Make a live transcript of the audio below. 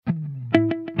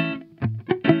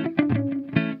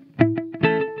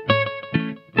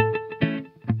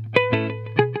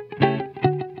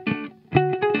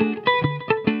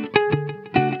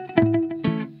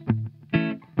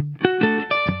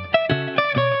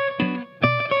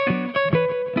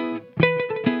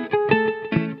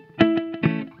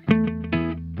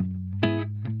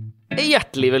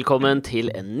hjertelig velkommen til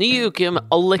en ny uke med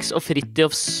Alex og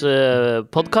Fritjofs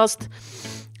podcast.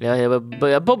 Jeg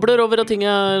bobler over av ting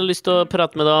jeg har lyst til å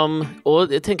prate med deg om,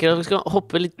 og jeg tenker at vi skal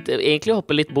hoppe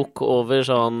litt bukk over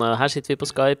sånn, her sitter vi på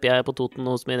Skype, jeg på Toten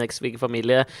hos min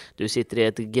eks-familie, du sitter i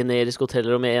et generisk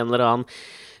hotellrom med en eller annen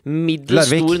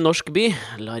middelstor norsk by.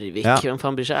 Larvik, hvem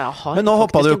faen bryr seg? Men nå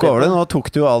hoppet du ikke over det, nå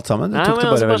tok du jo alt sammen. Du tok det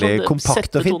bare veldig sånn,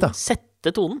 kompakt og fint da.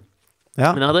 Sette tonen.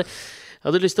 Ja. Men jeg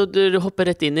hadde lyst til å hoppe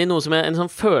rett inn i noe som er en sånn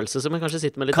følelse som jeg kanskje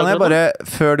sitter med litt. Kan jeg bare,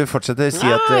 før du fortsetter, si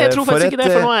at jeg tror faktisk ikke det,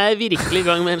 for nå er jeg virkelig i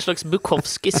gang med en slags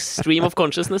Bukowski stream of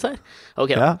consciousness her.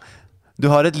 Ok, da. Ja. Du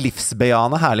har et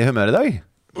livsbejaende herlig humør i dag.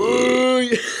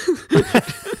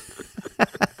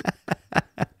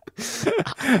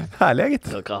 Herlig,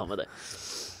 gitt. Jeg kan ha med det.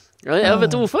 Jeg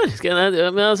vet hvorfor.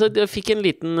 Jeg fikk en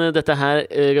liten, dette her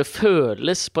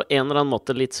føles på en eller annen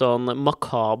måte litt sånn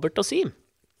makabert å si.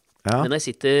 Ja. Men jeg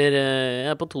sitter jeg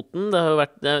er på Toten. Det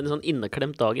er en sånn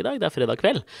inneklemt dag i dag. Det er fredag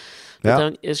kveld. Det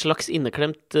er en slags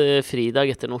inneklemt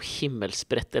fridag etter noe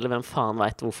himmelsbrett, eller hvem faen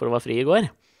vet hvorfor det var fri i går.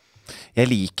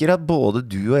 Jeg liker at både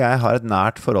du og jeg har et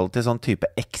nært forhold til sånn type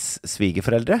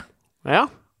eks-svigerforeldre. Ja.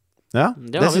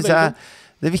 Det synes jeg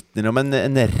det vitner om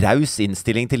en raus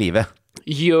innstilling til livet.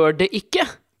 Gjør det ikke?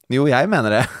 Jo, jeg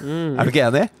mener det. Er du ikke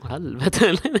enig? Helvete,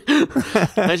 eller?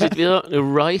 Her sitter vi og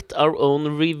write our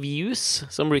own reviews,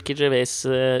 som Ricky Gervais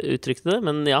uttrykte det.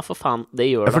 Men ja, for faen, det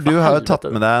gjør det. For du har jo tatt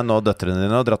med deg nå døtrene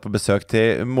dine og dratt på besøk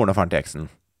til moren og faren til eksen.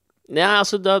 Ja,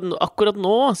 altså akkurat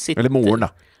nå sitter... Eller moren da.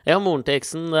 Ja, moren til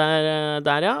eksen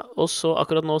der ja. Og så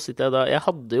akkurat nå sitter jeg da... Jeg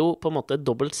hadde jo på en måte et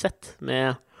dobbelt sett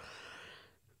med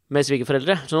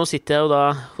svigerforeldre. Så nå sitter jeg jo da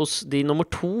hos de nummer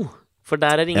 2, for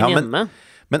der er ingen hjemme.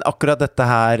 Men akkurat dette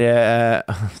her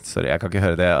sorry, jeg kan ikke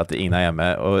høre det at ingen er hjemme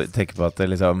og tenke på at det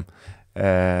liksom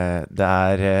det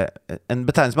er en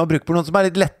betegnelse man bruker på noen som er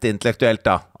litt lettintellektuelt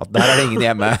da, at der er det ingen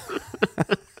hjemme.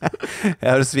 Jeg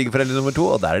har svigerforeldre nummer 2,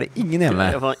 og der er det ingen hjemme.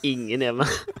 Det var ingen hjemme.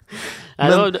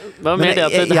 Jeg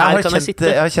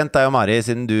har kjent deg og Mari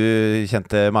siden du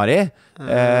kjente Mari.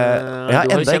 Jeg har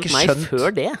enda ikke skjønt... Du har jo kjent meg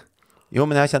før det. Jo,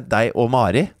 men jeg har kjent deg og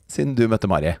Mari siden du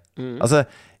møtte Mari. Altså...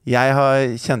 Jeg har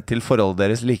kjent til forholdet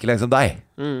deres like lenge som deg.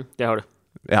 Det har du.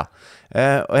 Ja.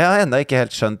 Og jeg har enda ikke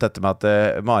helt skjønt dette med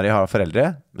at Mari har foreldre,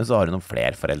 men så har hun noen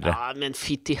flere foreldre. Ja, men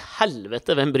fytt i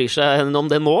helvete, hvem bryr seg om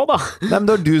det nå, da? Nei, men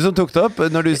det var du som tok det opp,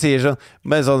 når du sier sånn,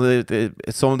 som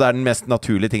det er den mest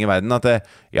naturlige ting i verden, at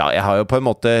jeg har jo på en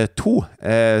måte 2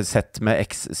 sett med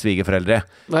eks-svigerforeldre.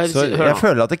 Så jeg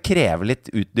føler at det krever litt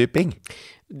utdyping.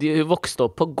 De vokste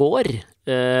opp på gård,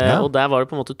 og der var det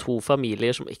på en måte 2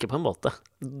 familier som, ikke på en måte,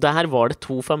 der var det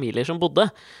 2 familier som bodde.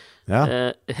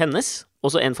 Hennes,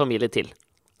 og så en familie til.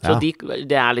 Så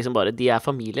det er liksom bare, de er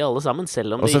familie alle sammen,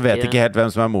 selv om og så vet ikke helt hvem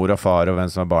som er mor og far, og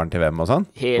hvem som er barn til hvem og sånn?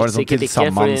 Helt var det sånn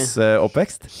tilsammens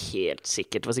oppvekst? Helt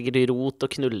sikkert, det var sikkert rot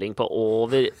og knulling på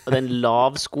over den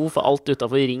lav sko, for alt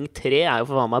utenfor Ring 3 er jo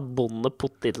for faen meg bonde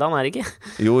pottitland, er det ikke?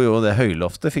 Jo, det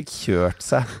høyloftet fikk kjørt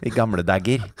seg i gamle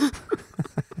dagger.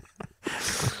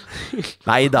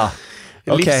 Neida.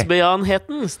 Okay.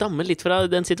 Livsbejaenheten stammer litt fra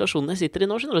den situasjonen jeg sitter i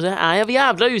nå, skjønner du? Så jeg er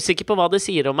jævla usikker på hva det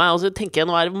sier om meg, og så tenker jeg,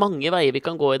 nå er det mange veier vi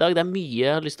kan gå i dag, det er mye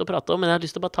jeg har lyst til å prate om, men jeg har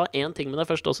lyst til å bare ta en ting med deg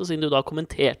først også, siden du da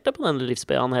kommenterte på denne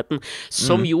livsbejaenheten,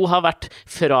 som jo har vært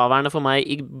fraværende for meg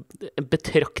i en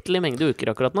betraktelig mengde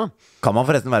uker akkurat nå. Kan man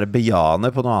forresten være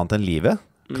bejaende på noe annet enn livet?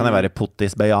 Kan jeg være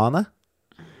pottisbejaende?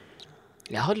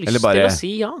 Jeg har lyst til å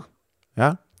si ja.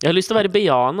 Ja? Jeg har lyst til å være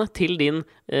bejaende til din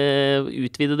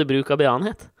utvidede bruk av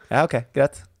bejaenhet. Ja, ok,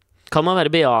 greit. Kan man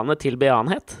være bejaende til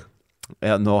bejaenhet?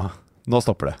 Ja, nå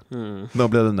stopper det. Nå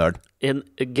ble det nerd. En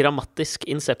grammatisk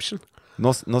inception.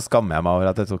 Nå skammer jeg meg over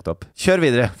at jeg tok det opp. Kjør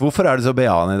videre. Hvorfor er du så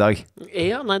bejaende i dag?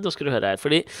 Ja, nei, da skal du høre her.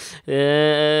 Fordi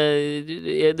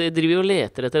jeg driver jo og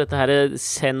leter etter dette her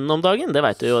send om dagen. Det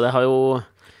vet du jo, det har jo...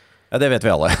 Ja, det vet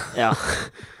vi alle. Ja.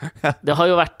 Det har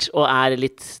jo vært, og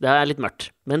det er litt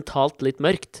mørkt. Mentalt litt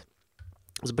mørkt.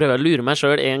 Og så prøver jeg å lure meg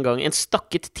selv en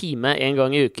stakket time en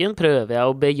gang i uken, prøver jeg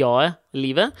å bejae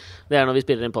livet. Det er når vi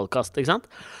spiller en podcast, ikke sant?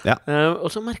 Ja.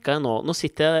 Og så merket jeg nå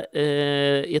sitter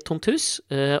jeg i et tomt hus,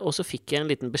 og så fikk jeg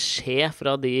en liten beskjed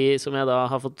fra de som jeg da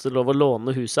har fått lov å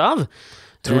låne huset av.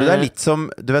 Tror du det er litt som,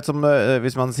 du vet som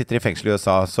hvis man sitter i fengsel i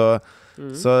USA, så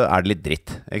er det litt dritt,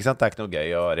 ikke sant? Det er ikke noe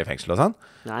gøy å være i fengsel og sånn.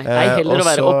 Nei, heller å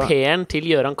være au-pairen til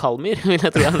Gøran Kalmyr, vil jeg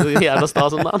tro jeg jævla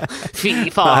stas om dagen. Fy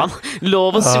faen,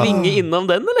 lov å svinge innom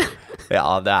den, eller? Ja,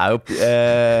 det er jo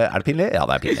er det pinlig? Ja,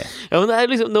 det er pinlig. Ja, men det er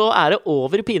liksom, nå er det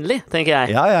over pinlig, tenker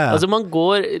jeg. Ja. Altså man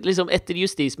går liksom etter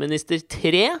justisminister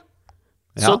 3,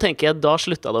 så tenker jeg da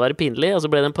sluttet det å være pinlig, og så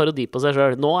ble det en parodi på seg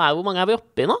selv. Hvor mange er vi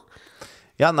oppe i nå?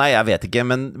 Ja, nei, jeg vet ikke,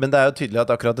 men det jo tydelig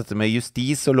at akkurat dette med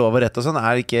justis og lov og rett og sånn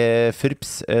ikke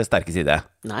FURPs sterke side.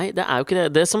 Nei, det jo ikke det.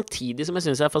 Det samtidig som jeg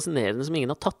synes fascinerende, som ingen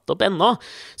har tatt opp ennå,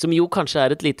 som jo kanskje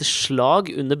et lite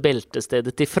slag under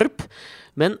beltestedet til FURP,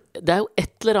 men det jo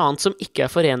et eller annet som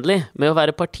ikke forenlig med å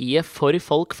være partiet for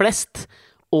folk flest,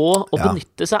 og å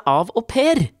benytte seg av au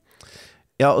pair.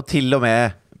 Ja, og til og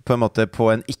med på en måte på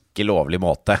en ikke lovlig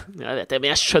måte. Jeg vet det,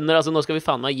 men jeg skjønner, altså, nå skal vi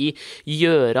faen meg gi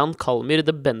Gøran Kalmyr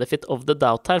the benefit of the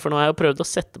doubt her, for nå har jeg jo prøvd å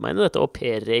sette meg inn i dette au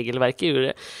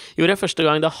pair-regelverket. Gjorde jeg første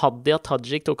gang da Hadia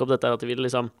Tajik tok opp dette, at de ville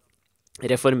liksom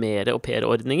reformere au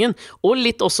pair-ordningen, og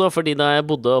litt også fordi da jeg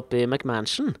bodde oppe i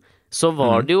McMansion, så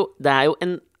var det jo,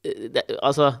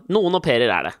 altså, noen au pairer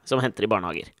det, som henter i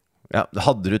barnehager. Ja,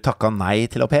 hadde du takket nei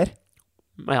til au pair?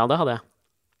 Ja, det hadde jeg.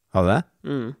 Hadde det?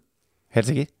 Helt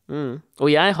sikker? Og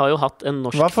jeg har jo hatt en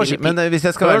norsk Men hvis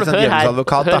jeg skal være sånn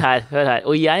djevelsadvokat da. Hør her.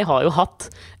 Og jeg har jo hatt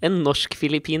en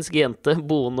norsk-filippinsk jente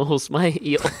boende hos meg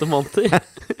i 8 måneder.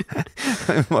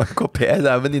 Au pair, det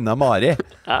jo venninna Mari.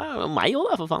 Ja, meg også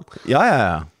da, for faen. Ja.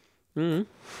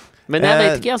 Men jeg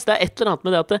vet ikke, altså, det et eller annet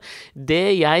med det at det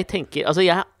jeg tenker, altså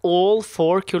jeg all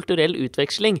for kulturell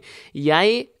utveksling.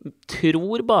 Jeg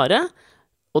tror bare,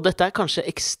 og dette kanskje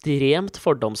ekstremt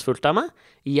fordomsfullt av meg,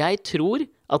 jeg tror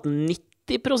at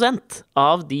 90%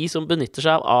 av de som benytter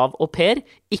seg av au pair,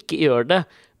 ikke gjør det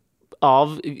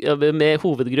med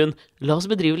hovedgrunn. La oss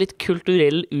bedrive litt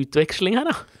kulturell utveksling her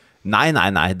da. Nei,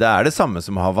 det det samme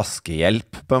som å ha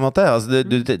vaskehjelp, på en måte. Altså,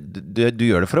 du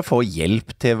gjør det for å få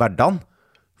hjelp til hverdagen.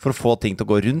 For å få ting til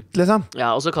å gå rundt, liksom.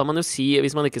 Ja, og så kan man jo si,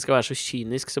 hvis man ikke skal være så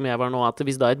kynisk som jeg var nå, at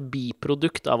hvis da et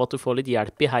biprodukt av at du får litt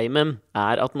hjelp i heimen,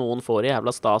 at noen får i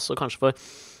jævla stas, og kanskje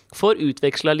får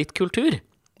utvekslet litt kultur,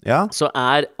 så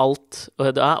alt, og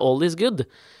det all is good.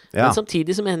 Men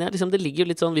samtidig så mener jeg, liksom, det ligger jo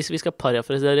litt sånn, hvis vi skal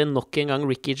parafrasere nok en gang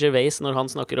Ricky Gervais, når han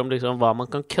snakker om liksom, hva man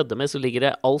kan kødde med, så ligger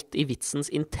det alt i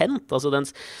vitsens intent. Altså,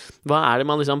 hva det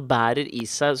man liksom bærer i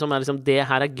seg, som liksom, det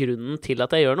her grunnen til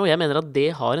at jeg gjør noe. Jeg mener at det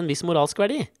har en viss moralsk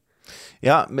verdi.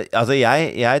 Ja, men, altså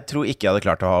jeg tror ikke jeg hadde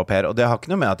klart å ha au pair, og det har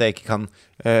ikke noe med at jeg ikke kan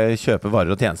kjøpe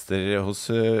varer og tjenester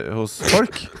hos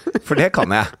folk, for det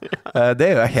kan jeg.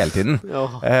 Det gjør jeg hele tiden.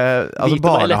 Altså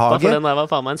barnehage... For den der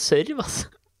var faen meg en serv, altså.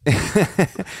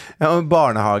 Ja,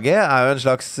 barnehage jo en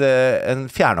slags en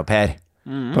fjern au pair,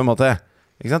 på en måte.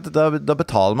 Ikke sant? Da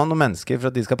betaler man noen mennesker for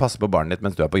at de skal passe på barnet ditt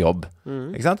mens du på jobb.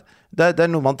 Ikke sant? Det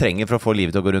noe man trenger for å få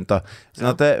livet til å gå rundt da.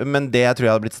 Sånn at, men det jeg tror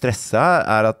jeg hadde blitt stresset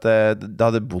at det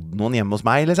hadde bodd noen hjemme hos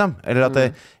meg, liksom. Eller at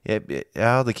jeg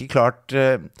hadde ikke klart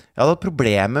Jeg hadde hatt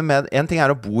problemer med en ting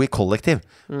å bo i kollektiv.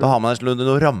 Da har man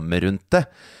noen rammer rundt det.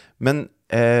 Men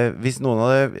hvis noen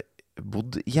hadde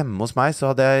bodd hjemme hos meg, så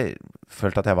hadde jeg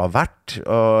følt at jeg var verdt,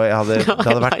 og det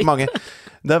hadde vært mange...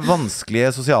 Det vanskelige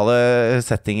sosiale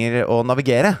settinger å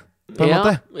navigere, på en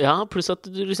måte. Ja, pluss at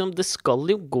du liksom, det skal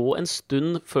jo gå en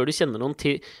stund før du kjenner noen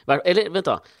til... Eller, vent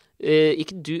da,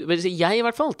 ikke du... Jeg i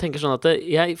hvert fall tenker sånn at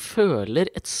jeg føler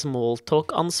et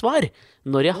smalltalk-ansvar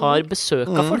når jeg har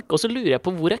besøk av folk, og så lurer jeg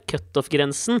på hvor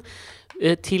cut-off-grensen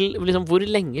til liksom, hvor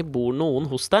lenge bor noen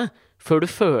hos deg, før du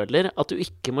føler at du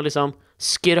ikke må liksom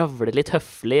skravle litt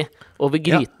høflig over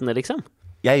grytene, liksom.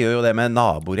 Jeg gjør jo det med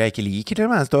naboer jeg ikke liker til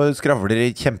meg. Jeg står og skravler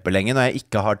kjempelenge når jeg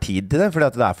ikke har tid til det, fordi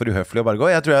at det for uhøflig å bare gå.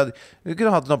 Jeg tror jeg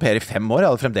kunne hatt en au pair i 5 år.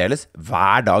 Jeg hadde fremdeles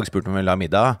hver dag spurt om han ville ha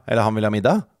middag, eller han ville ha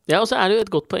middag. Ja, og så det jo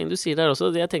et godt poeng du sier der også.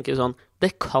 Jeg tenker sånn,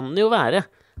 det kan jo være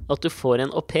at du får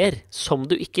en au pair som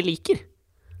du ikke liker.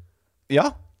 Ja,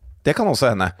 det kan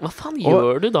også hende. Hva faen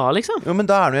gjør du da, liksom? Jo, men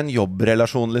da det jo en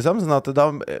jobbrelasjon, liksom. Sånn at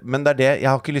men det det, jeg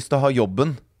har ikke lyst til å ha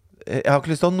jobben. Jeg har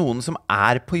ikke lyst til å ha noen som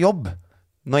på jobb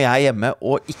når jeg hjemme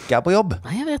og ikke på jobb.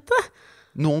 Nei, jeg vet det.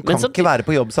 Noen kan ikke være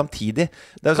på jobb samtidig.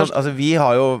 Det jo sånn, altså vi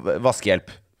har jo vaskehjelp.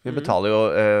 Vi betaler jo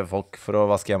folk for å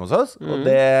vaske hjemme hos oss, og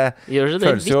det gjør det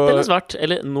hvitt eller svart?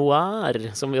 Eller noir,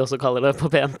 som vi også kaller det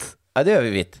på pent. Nei, det gjør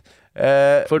vi hvitt.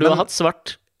 For du har hatt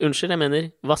svart, unnskyld, jeg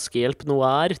mener vaskehjelp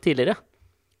noir tidligere.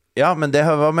 Ja, men det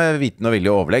var med viten og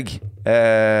vilje og overlegg.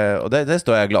 Og det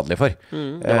står jeg gladelig for.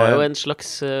 Det var jo en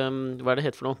slags, hva det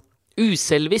heter for noe?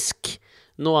 Uselvisk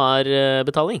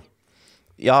noir-betaling.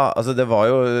 Ja, altså det var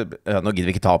jo nå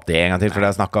gidder vi ikke ta opp det en gang til, for det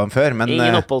har jeg snakket om før, men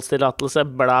ingen oppholdstillatelse,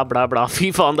 bla bla bla.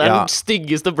 Fy faen, det den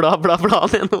styggeste bla bla bla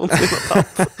jeg noensinne har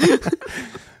tatt.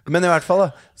 Men i hvert fall da,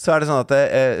 så det sånn at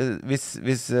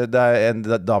hvis det en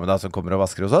dame da som kommer og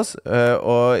vasker hos oss,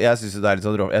 og jeg synes det litt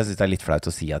sånn jeg synes det litt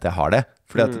flaut å si at jeg har det,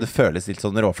 fordi at det føles litt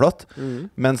sånn råflott,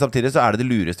 men samtidig så det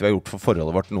lureste vi har gjort for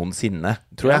forholdet vårt noensinne,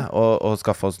 tror jeg, å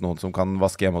skaffe oss noen som kan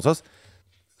vaske hjemme hos oss.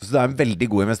 Så det en veldig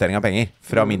god investering av penger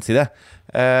fra min side.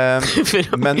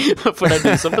 Men for det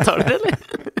du som betaler det, eller?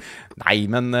 Nei,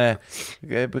 men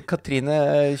Katrine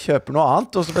kjøper noe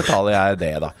annet, og så betaler jeg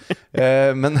det da.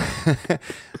 Men,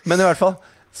 men i hvert fall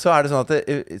så det sånn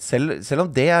at selv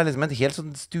om det liksom et helt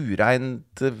sånn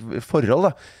stureint forhold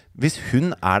da, hvis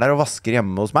hun der og vasker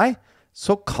hjemme hos meg,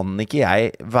 så kan ikke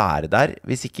jeg være der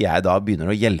hvis ikke jeg da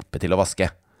begynner å hjelpe til å vaske.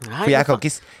 Nei, For jeg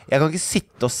kan ikke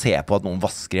sitte og se på at noen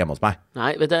vasker hjemme hos meg.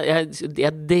 Nei, vet du,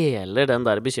 jeg deler den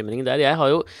der bekymringen der. Jeg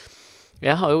har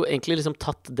jo egentlig liksom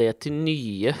tatt det til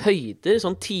nye høyder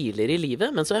sånn tidligere i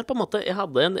livet, men så jeg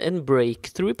hadde en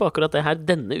breakthrough på akkurat det her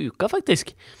denne uka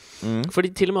faktisk. Fordi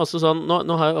til og med også sånn,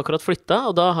 nå har jeg akkurat flyttet,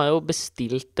 og da har jeg jo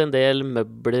bestilt en del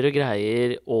møbler og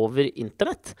greier over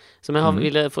internett, som jeg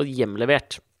ville få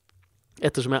hjemlevert.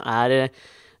 Ettersom jeg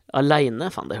alene.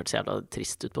 Faen, det hørtes jævla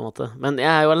trist ut på en måte. Men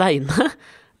jeg jo alene.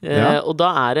 Og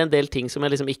da det en del ting som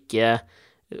jeg liksom ikke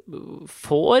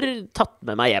får tatt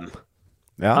med meg hjem.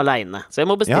 Alene. Så jeg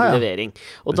må bestille levering.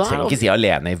 Og du trenger ikke si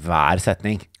alene i hver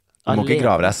setning. Du må ikke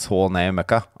grave deg så ned i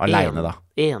møkka. Alene da.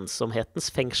 Ensomhetens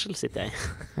fengsel sitter jeg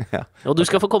i. Og du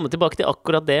skal få komme tilbake til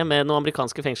akkurat det med noen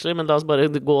amerikanske fengsler, men la oss bare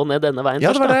gå ned denne veien først.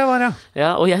 Ja, det var det jeg var, ja.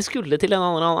 Og jeg skulle til en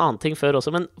annen ting før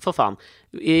også, men for faen.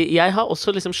 Jeg har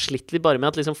også liksom slitt litt bare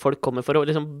med at liksom folk kommer for å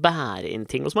liksom bære inn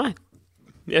ting hos meg.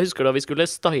 Jeg husker da vi skulle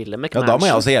style McMansion. Ja, da må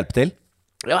jeg også hjelpe til.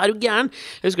 Ja, du gæren?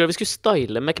 Jeg husker da vi skulle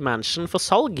style McMansion for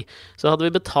salg, så hadde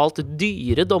vi betalt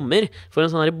dyre dommer for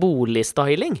en sånn her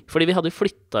boligstyling, fordi vi hadde jo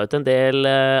flyttet ut en del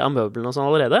av møblene og sånn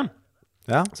allerede.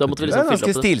 Ja, så måtte vi liksom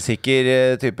ganske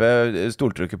stilsikker type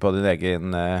stoltrukke på din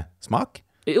egen smak.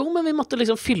 Jo, men vi måtte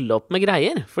liksom fylle opp med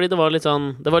greier, fordi det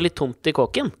var litt tomt i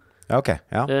kåken. Ja, ok,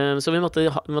 ja. Så vi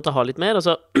måtte ha litt mer, og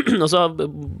så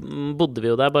bodde vi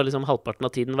jo der bare liksom halvparten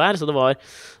av tiden hver, så det var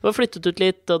flyttet ut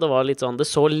litt, og det var litt sånn, det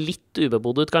så litt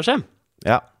ubebodd ut kanskje.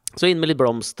 Ja. Så inn med litt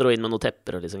blomster og inn med noen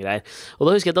tepper og liksom greier. Og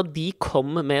da husker jeg at da de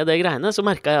kom med det greiene, så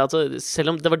merket jeg at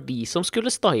selv om det var de som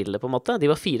skulle style på en måte, de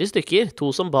var 4 stykker,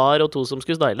 2 som bar og 2 som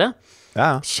skulle style.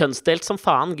 Ja. Kjønnsdelt som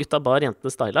faen, gutta bar,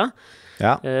 jentene styla.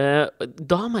 Ja.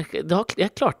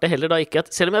 Jeg klarte heller da ikke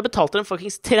at, selv om jeg betalte dem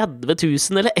fuckings 30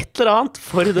 000 eller et eller annet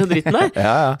for den dritten der,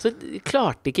 så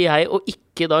klarte ikke jeg å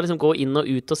ikke da liksom gå inn og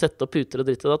ut og sette opp puter og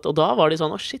dritt og datt. Og da var de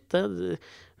sånn, shit,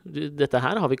 dette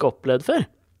her har vi ikke opplevd før.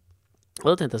 Og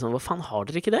da tenkte jeg sånn, hva faen, har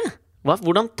dere ikke det?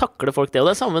 Hvordan takler folk det? Og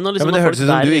det samme når liksom... Ja, men det hørtes ut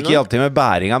som du ikke hjalp til med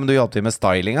bæringa, men du hjalp til med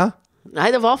stylinga. Nei,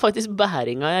 det var faktisk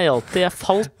bæringa jeg hjalp til. Jeg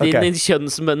falt inn i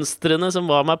kjønnsmønstrene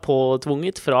som var meg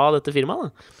påtvunget fra dette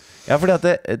firmaet da. Ja, fordi at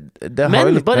det har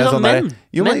jo litt bare sånn men.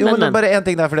 Jo, men bare en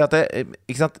ting der, fordi at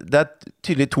ikke sant? Det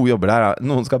tydelig 2 jobber der.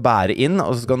 Noen skal bære inn,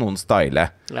 og så skal noen style.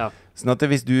 Ja. Sånn at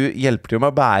hvis du hjelper til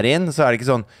med å bære inn, så det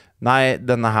ikke sånn, nei,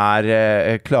 denne her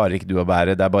klarer ikke du å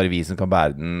bære, det bare vi som kan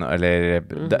bære den, eller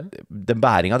den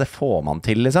bæringa, det får man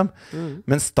til, liksom.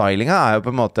 Men stylinga jo på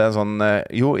en måte sånn,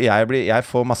 jo, jeg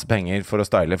får masse penger for å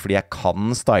style, fordi jeg kan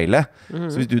style.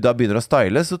 Så hvis du da begynner å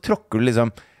style, så tråkker du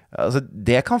liksom, altså,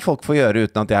 det kan folk få gjøre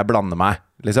uten at jeg blander meg,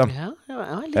 liksom.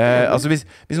 Altså hvis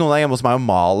noen hjemme hos meg og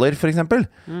maler, for eksempel,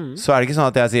 så det ikke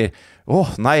sånn at jeg sier,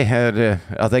 nei,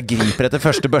 at jeg griper etter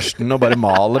første børsten og bare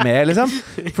maler med, liksom.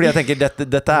 Fordi jeg tenker,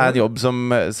 dette en jobb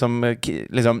som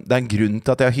liksom, det en grunn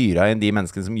til at jeg har hyret inn de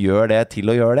menneskene som gjør det,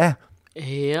 til å gjøre det.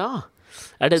 Ja.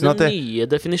 Det sånn den nye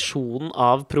definisjonen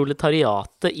av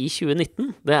proletariatet i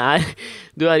 2019?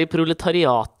 Du i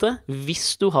proletariatet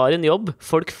hvis du har en jobb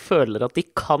folk føler at de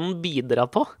kan bidra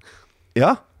på.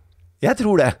 Ja, jeg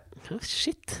tror det.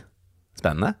 Shit.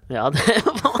 Spennende. Ja, det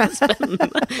var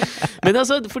spennende. Men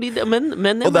altså,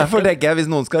 men og derfor tenker jeg, hvis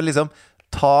noen skal liksom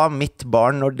ta mitt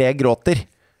barn når det gråter,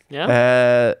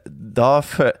 da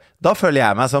føler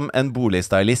jeg meg som en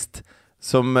boligstylist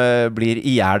som blir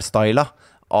ihjelstylet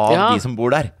av de som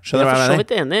bor der. Skjønner du hva jeg mener? Jeg er for så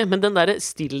vidt enig, men den der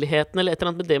stillheten eller et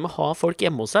eller annet med det med å ha folk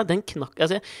hjemme hos seg, den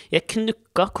altså, jeg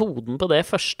knukka koden på det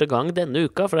første gang denne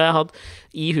uka, for jeg hadde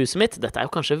i huset mitt, dette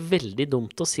jo kanskje veldig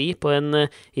dumt å si på en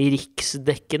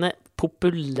riksdekkende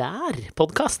populær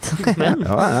podcast, men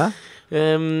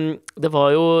det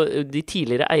var jo de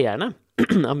tidligere eierne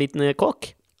av min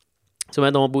kåk, som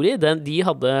jeg nå bor i, de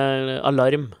hadde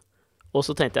alarm, og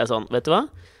så tenkte jeg sånn, vet du hva?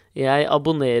 Jeg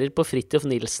abonnerer på Fridtjof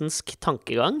Nilsensk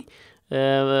tankegang,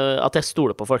 at jeg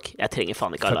stoler på folk. Jeg trenger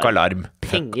faen ikke alarm.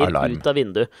 Penger ut av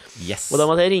vinduet. Yes. Og da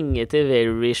måtte jeg ringe til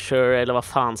Verisure, eller hva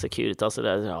faen, Securitas,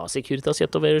 eller Securitas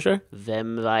kjøpt og Verisure?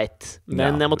 Hvem vet?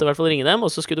 Men jeg måtte i hvert fall ringe dem,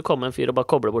 og så skulle det komme en fyr og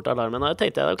bare koble bort alarmen, og jeg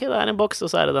tenkte, ok, det en boks,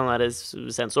 og så det den her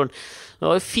sensoren. Det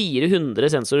var jo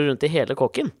 400 sensorer rundt i hele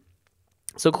kåken.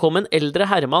 Så kom en eldre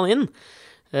herremann inn,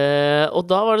 og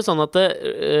da var det sånn at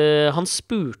han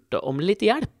spurte om litt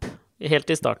hjelp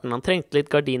helt i starten. Han trengte litt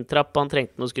gardintrapp, han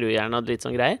trengte noe skrujern og litt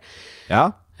sånn greier.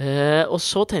 Ja. Og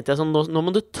så tenkte jeg sånn, nå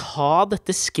må du ta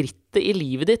dette skrittet i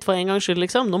livet ditt for en gangs skyld,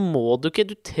 liksom. Nå må du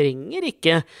trenger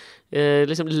ikke,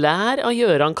 liksom, lær av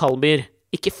Gøran Kalmyr.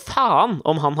 Ikke faen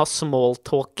om han har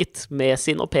smalltalket med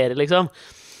sin au pair, liksom.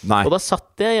 Nei. Og da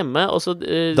satt jeg hjemme, og så...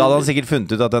 Da hadde han sikkert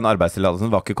funnet ut at den arbeidstillatelsen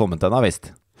var ikke kommet ennå,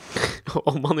 visst.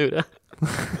 Om han gjorde.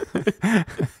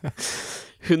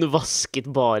 Hun vasket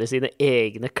bare sine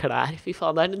egne klær. Fy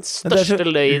faen, det er den største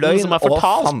løgnen som er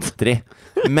fortalt. Og fanteri.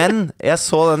 Men jeg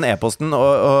så den e-posten,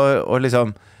 og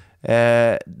liksom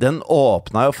den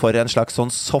åpna jo for en slags sånn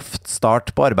soft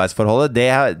start på arbeidsforholdet.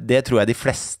 Det tror jeg de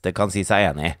fleste kan si seg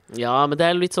enig i. Ja, men det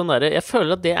er litt sånn der, jeg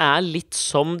føler at det er litt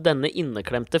som denne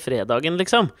inneklemte fredagen,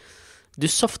 liksom. Du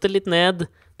softer litt ned,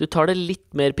 du tar det litt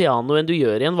mer piano enn du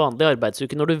gjør i en vanlig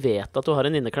arbeidsuke når du vet at du har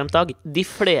en inneklemt dag. De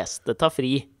fleste tar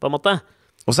fri, på en måte.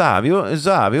 Og så er vi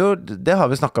jo, det har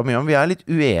vi snakket mye om, vi er litt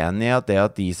uenige i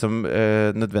at de som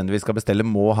nødvendigvis skal bestille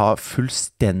må ha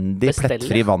fullstendig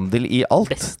plettfri vandel i alt.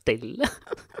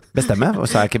 Bestemme?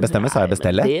 Sa jeg ikke bestemme, sa jeg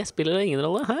bestelle? Det spiller ingen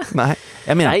rolle, hæ? Nei,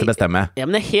 jeg mente bestemme. Ja,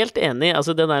 men jeg er helt enig,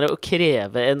 altså den der å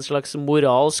kreve en slags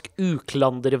moralsk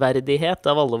uklanderverdighet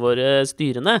av alle våre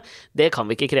styrende, det kan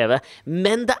vi ikke kreve.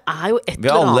 Men det er jo et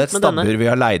eller annet med denne... Vi har alle et stabbur vi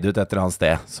har leid ut et eller annet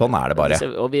sted, sånn er det bare.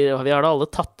 Og vi har da alle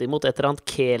tatt imot et eller annet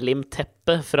kelimteppe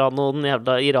fra noen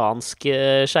jævla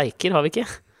iranske sjeiker, har vi ikke?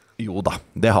 Jo da,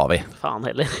 det har vi. Faen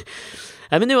heller.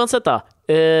 Nei, men uansett da.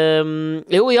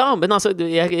 Jo, ja, men altså,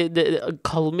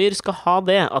 Kalmyr skal ha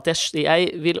det, at jeg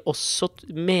vil også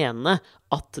mene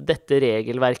at dette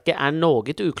regelverket er noe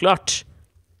uklart.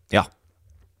 Ja.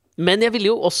 Men jeg vil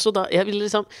jo også da,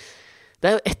 det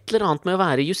er jo et eller annet med å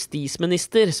være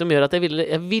justisminister som gjør at jeg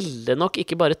ville nok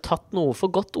ikke bare tatt noe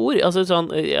for godt ord. Altså sånn,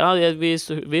 ja,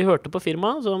 vi hørte på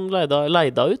firmaet som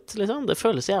leida ut, liksom. Det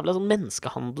føles jævla sånn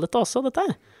menneskehandlete også, dette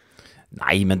her.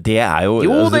 Nei, men det er jo...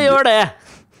 Jo, det gjør det!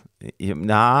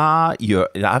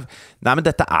 Nei, men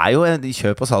dette er jo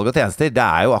kjøp og salg av tjenester. Det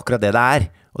er jo akkurat det det er.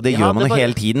 Og det gjør man jo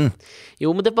hele tiden.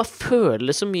 Jo, men det bare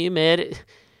føles så mye mer...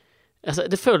 Altså,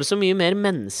 det føles så mye mer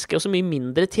menneske og så mye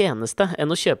mindre tjeneste enn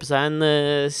å kjøpe seg en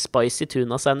spicy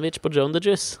tuna sandwich på Joe & the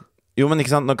Juice. Jo, men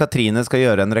ikke sant, når Katrine skal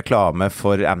gjøre en reklame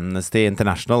for Amnesty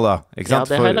International da, ikke sant? Ja,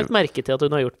 det har jeg lagt merke til at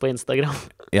hun har gjort på Instagram.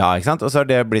 Ja, ikke sant, og så har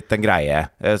det blitt en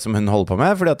greie som hun holder på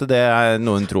med, fordi at det er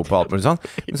noe hun tror på alt mulig sånn.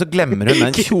 Men så glemmer hun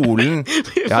den kjolen.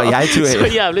 Ja, jeg tror... Så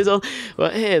jævlig sånn, hva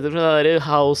heter det for den der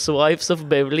Housewives of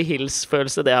Beverly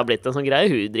Hills-følelse? Det har blitt en sånn greie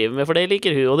hun driver med, for det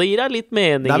liker hun, og det gir deg litt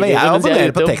mening. Nei, men jeg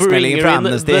abonnerer på tekstmeldinger fra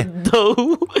Amnesty.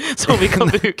 Som vi kan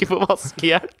bruke på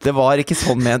vaskehjelp. Det var ikke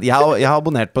sånn med... Jeg har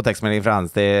abonnert på tekstmeldinger fra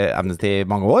Amnesty i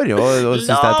mange år, og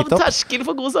synes det er tipptopp. Lav terskel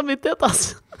for god samvittighet,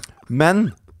 altså.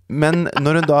 Men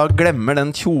når hun da glemmer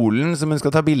den kjolen som hun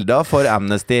skal ta bilde av for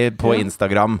Amnesty på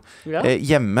Instagram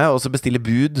hjemme, og så bestiller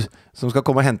bud som skal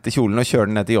komme og hente kjolen og kjøre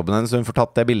den ned til jobben hennes, så hun får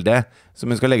tatt det bildet som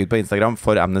hun skal legge ut på Instagram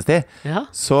for Amnesty,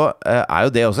 så er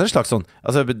jo det også en slags sånn,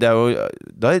 altså det er jo,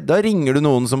 da ringer du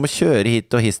noen som må kjøre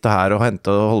hit og hist og her og hente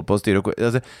og holde på og styre,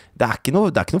 altså, det er ikke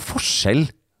noe forskjell.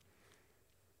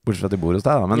 Bortsett fra at de bor hos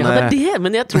deg, da. Men, ja, det er det,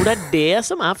 men jeg tror det er det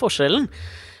som er forskjellen.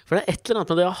 For det er et eller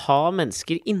annet med det å ha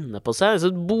mennesker inne på seg.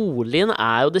 Altså, boligen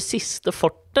er jo det siste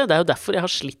fortet. Det er jo derfor jeg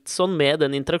har slitt sånn med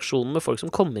den interaksjonen med folk som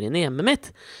kommer inn i hjemmet mitt.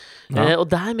 Ja. Og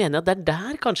der mener jeg at det er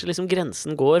der kanskje liksom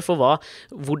grensen går for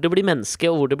hvor det blir menneske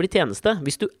og hvor det blir tjeneste.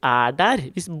 Hvis du er der,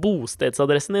 hvis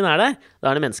bostedsadressen din er der, da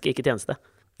er det menneske, ikke tjeneste.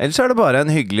 Ellers er det bare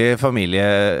en hyggelig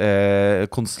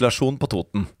familiekonstellasjon på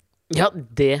Toten. Ja,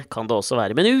 det kan det også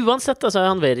være. Men uansett, så er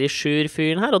han very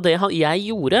sure-fyren her, og det jeg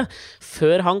gjorde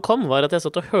før han kom, var at jeg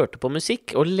satt og hørte på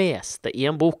musikk og leste i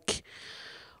en bok.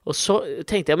 Og så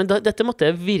tenkte jeg, men dette måtte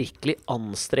jeg virkelig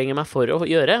anstrenge meg for å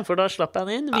gjøre, for da slapp jeg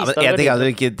han inn. Ja, men jeg tenker at du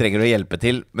ikke trenger å hjelpe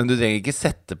til, men du trenger ikke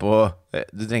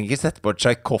sette på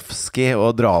Tchaikovsky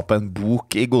og dra på en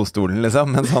bok i godstolen,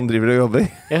 liksom, mens han driver og jobber.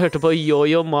 Jeg hørte på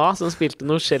Yo-Yo Ma, som spilte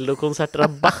noen cellokonserter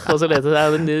av Bach, og så leste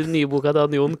jeg den nye boka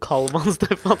til Jon Kalman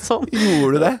Stefansson.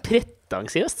 Gjorde du det?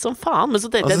 Pretensiøst som faen, men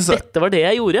så tenkte jeg, dette var det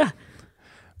jeg gjorde.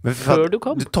 Men før du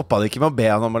kom. Du toppet det ikke med å be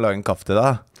han om å lage en kaffe til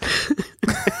deg?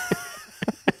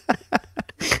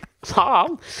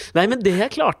 Faen! Nei, men det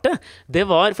jeg klarte, det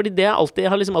var, fordi jeg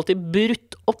har liksom alltid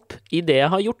brutt opp i det jeg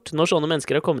har gjort når sånne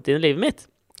mennesker har kommet inn i livet mitt.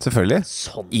 Selvfølgelig.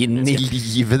 Inn i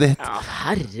livet ditt. Ja,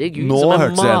 herregud. Nå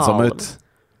hørtes det ensom ut.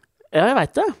 Ja, jeg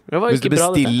vet det. Hvis du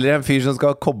bestiller en fyr som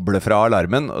skal koble fra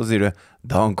alarmen, og så sier du,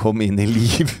 da han kom inn i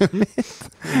livet mitt.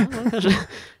 Ja,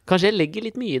 kanskje jeg legger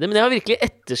litt mye i det, men jeg har virkelig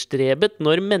etterstrebet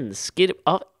når mennesker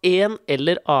av en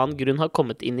eller annen grunn har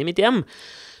kommet inn i mitt hjem.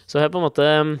 Så har jeg på en måte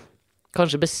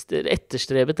kanskje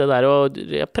etterstrebet det der, og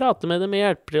jeg prater med dem, jeg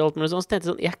hjelper og alt mulig sånn, så tenkte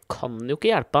jeg sånn, jeg kan jo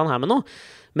ikke hjelpe han her med noe.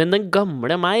 Men den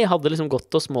gamle meg hadde liksom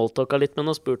gått og smalltalka litt med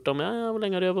han og spurt om, ja, hvor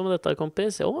lenge har du jobbet med dette,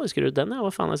 kompis? Husker du den, ja,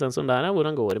 hva faen er sensoren der, ja?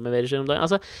 Hvordan går det med veriskjøren om dagen?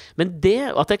 Altså, men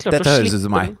det, at jeg klarte Dette å høres ut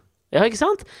som meg. Ja, ikke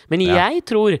sant? Men jeg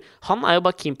tror, han er jo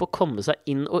bare keen på å komme seg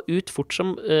inn og ut fort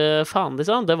som faen,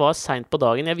 liksom. Det var sent på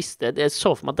dagen, jeg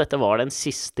så for meg at dette var den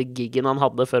siste giggen han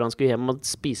hadde før han skulle hjem og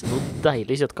spise noen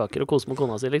deilige kjøttkaker og kose med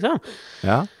kona si, liksom.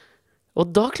 Ja.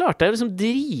 Og da klarte jeg liksom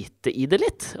drite i det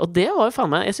litt. Og det var jo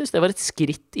faen meg, jeg synes det var et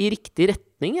skritt i riktig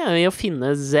retning, i å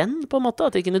finne zen, på en måte.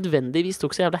 At jeg ikke nødvendigvis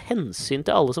tok så jævla hensyn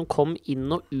til alle som kom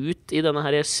inn og ut i denne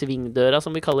her svingdøra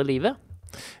som vi kaller livet.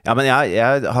 Ja, men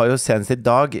jeg har jo senest i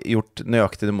dag gjort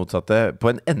nøyaktig det motsatte på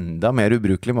en enda mer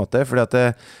ubrukelig måte, fordi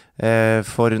at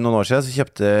for noen år siden så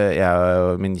kjøpte jeg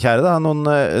og min kjære da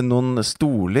noen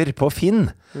stoler på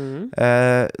Finn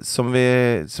som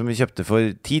vi kjøpte for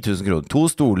 10 000 kroner. 2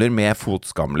 stoler med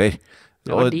fotskamler.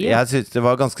 Og jeg synes det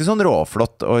var ganske sånn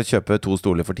råflott å kjøpe 2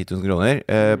 stoler for 10 000 kroner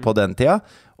på den tida.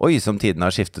 Oi, som tiden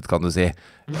har skiftet, kan du si.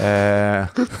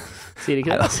 Sier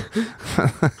ikke det, altså.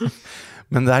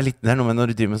 Men det er noe med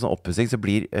når du driver med sånn oppussing, så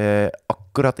blir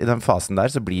akkurat i den fasen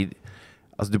der, så blir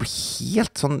altså du blir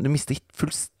helt sånn, du mister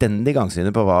fullstendig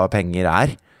gangsynet på hva penger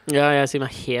er. Ja, jeg sier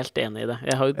meg helt enig i det.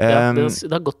 Det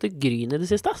har gått til gryn i det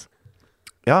siste, ass.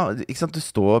 Ja, ikke sant, du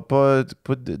står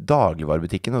på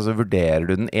dagligvarebutikken, og så vurderer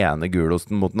du den ene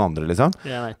gulosten mot den andre, liksom.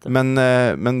 Jeg vet det. Men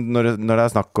når det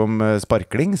er snakk om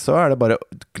sparkling, så er det bare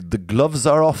the gloves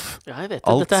are off. Ja, jeg vet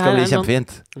det. Alt skal bli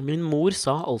kjempefint. Min mor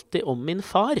sa alltid om min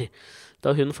far.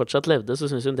 Da hun fortsatt levde, så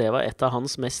synes hun det var et av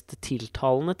hans mest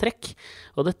tiltalende trekk.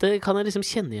 Og dette kan jeg liksom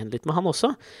kjenne igjen litt med han også.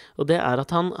 Og det er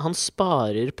at han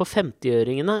sparer på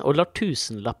 50-øringene og lar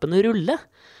tusenlappene rulle.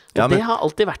 Og det har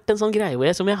alltid vært en sånn greie hvor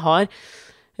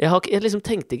jeg liksom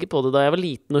tenkte ikke på det da jeg var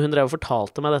liten, og hun drev og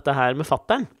fortalte meg dette her med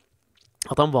fatteren.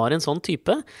 At han var en sånn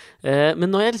type. Men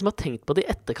når jeg liksom har tenkt på det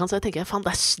i etterkant, så tenker jeg, faen,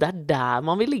 det er der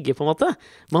man vil ligge, på en måte.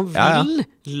 Man vil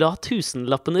la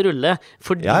tusenlappene rulle,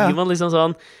 fordi man liksom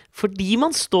sånn, fordi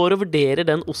man står og vurderer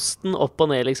den osten opp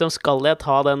og ned, liksom. Skal jeg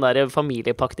ta den der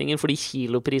familiepakningen fordi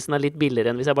kiloprisen er litt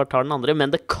billigere enn hvis jeg bare tar den andre? Men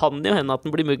det kan jo hende at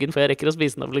den blir muggen før jeg rekker å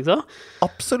spise den opp, liksom.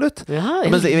 Absolutt. Ja,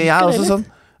 men jeg er også sånn.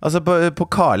 Altså på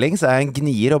Carling så er jeg en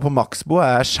gnier, og på Maxbo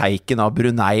er jeg sjeiken av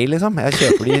Brunei, liksom. Jeg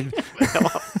kjøper de...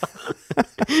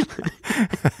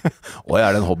 Oi,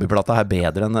 er den hobbyplata her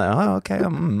bedre enn... Ja, ok,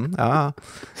 ja,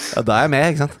 da er jeg med,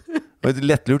 ikke sant? Og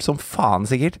lettlurt som faen,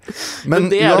 sikkert. Men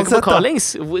det er jo ikke på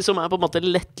Carlings, som er på en måte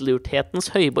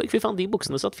lettlurthetens høyborg. Fy faen, de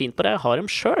buksene satt fint på deg, jeg har dem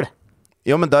selv.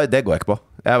 Jo, men det går jeg ikke på.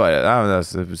 Jeg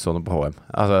så noe på H&M.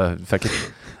 Altså, fuck it.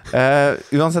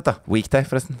 Uansett da, Weekday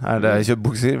forresten. Jeg kjøpt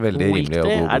bukser, veldig rimelig og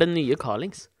gode. Weekday er det nye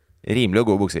Carlings. Rimelig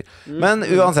og gode bukser. Men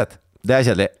uansett, det er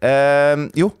kjedelig.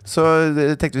 Jo, så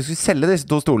tenkte vi skulle selge disse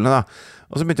 2 stolene da.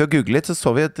 Og så begynte vi å google litt,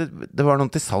 så vi at det var noen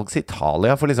til salgs i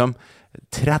Italia for liksom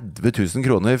 30 000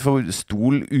 kroner for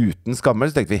stol uten skammer.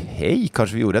 Så tenkte vi, hei,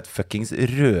 kanskje vi gjorde et fuckings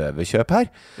røverkjøp her.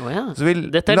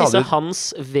 Dette er disse Hans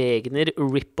Wegner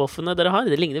rip-offene dere har.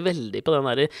 Det ligner veldig på den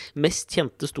der mest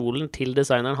kjente stolen til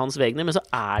designeren Hans Wegner, men så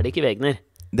er det ikke Wegner.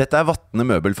 Dette er Vatne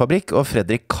Møbelfabrikk og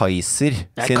Fredrik Kaiser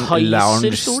sin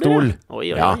lounge-stol.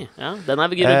 Oi. Ja, den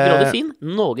er grådig fin.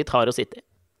 Noe tar å sitte i.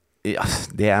 Ja,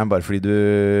 det er bare fordi du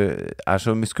er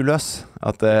så muskuløs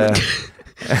at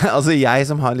altså jeg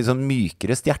som har litt sånn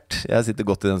mykere stjert, jeg sitter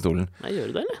godt i den stolen. Nei, gjør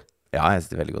du det, eller? Ja, jeg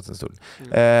sitter veldig godt i den stolen.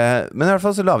 Men i hvert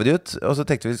fall så la vi det ut, og så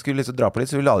tenkte vi skulle liksom dra på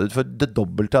litt, så vi la det ut for det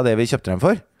dobbelte av det vi kjøpte dem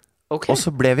for. Og så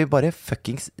ble vi bare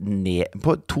fuckings ned.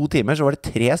 På 2 timer så var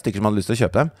det 3 stykker som hadde lyst til å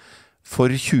kjøpe dem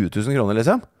for 20 000 kroner,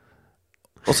 liksom.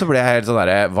 Og så ble jeg helt sånn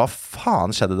der, hva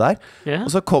faen skjedde der? Og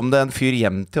så kom det en fyr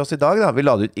hjem til oss i dag da. Vi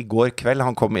la det ut i går kveld,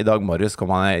 han kom i dag morges, kom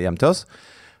han hjem til oss.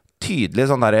 Tydelig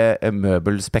sånn der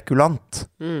møbelspekulant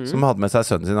som hadde med seg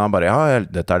sønnen sin, og han bare, ja,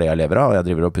 dette er det jeg lever av, og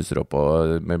jeg driver og pusser opp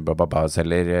og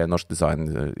selger norsk design,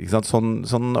 ikke sant?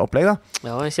 Sånn opplegg da.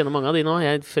 Ja, jeg kjenner mange av de nå,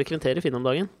 jeg frekventerer Finn om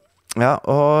dagen. Ja,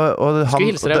 og han...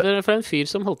 Skulle hilse deg fra en fyr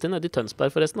som holdt inn nede i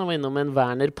Tønsberg forresten. Han var innom en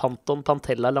Werner Panton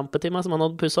Pantella-lampe til meg som han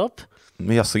hadde pusset opp.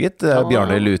 Men jaså gitt,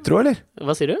 Bjarne Lutro, eller?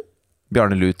 Hva sier du?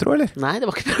 Bjarne Lutro, eller? Nei, det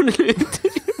var ikke Bjarne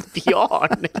Lutro.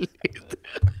 Bjarne Lutro.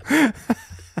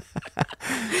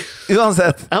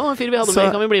 Uansett. Ja, det var en fyr vi hadde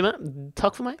med, kan vi bli med?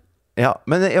 Takk for meg. Ja,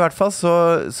 men i hvert fall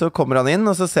så kommer han inn,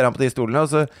 og så ser han på de stolene, og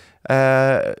så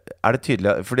er det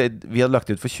tydelig, for vi hadde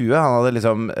lagt ut for 20, han hadde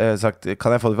liksom sagt,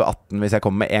 kan jeg få det for 18 hvis jeg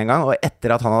kommer med en gang? Og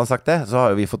etter at han hadde sagt det, så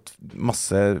har vi fått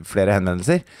masse flere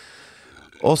henvendelser.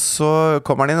 Og så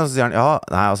kommer han inn, og så sier han, ja,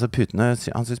 nei, altså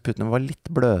han synes putene var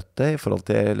litt bløte i forhold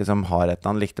til liksom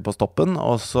hardheten han likte på stoppen,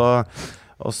 og så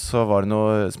Og så var det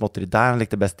noe småtteri der. Han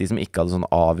likte best de som ikke hadde sånn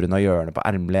avrundet hjørne på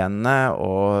ermlenene.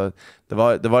 Og det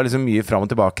var liksom mye fram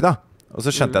og tilbake da. Og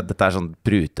så skjønte jeg at dette er sånn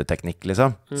pruteteknikk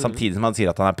liksom. Samtidig som han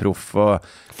sier at han er proff og,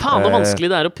 Faen hvor vanskelig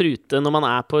det er å prute når man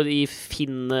er i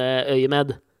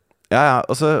Finn-øyemed. Ja,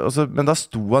 men da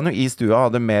sto han jo i stua og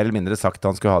hadde mer eller mindre sagt at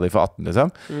han skulle ha det for 18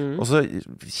 liksom. Og så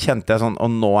kjente jeg sånn,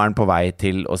 og nå er han på vei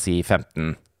til å si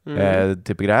 15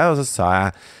 type greie. Og så sa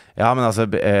jeg, ja, men altså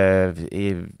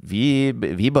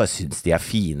vi bare synes de er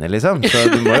fine liksom. Så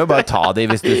du må jo bare ta de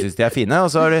hvis du synes de er fine. Og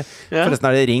så forresten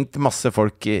har det ringt masse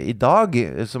folk i dag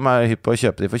som er hypp på å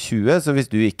kjøpe de for 20. Så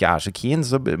hvis du ikke er så keen,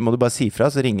 så må du bare si fra.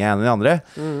 Så ringer jeg en av de andre.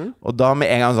 Og da med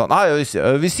en gang sånn, nei,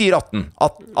 vi sier 18.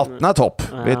 18 er topp.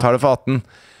 Vi tar det for 18.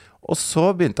 Og så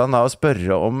begynte han da å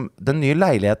spørre om den nye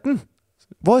leiligheten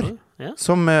vår,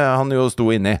 som han jo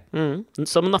sto inne i.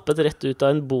 Som nappet rett ut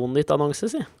av en Bonit-annonse,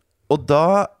 si. Og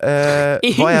da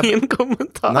ingen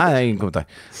kommentar. Nei, ingen kommentar.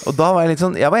 Og da var jeg litt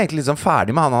sånn, jeg var egentlig litt sånn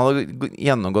ferdig med han. Han hadde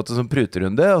gjennomgått en sånn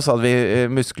pruterunde, og så hadde vi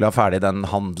muskla ferdig den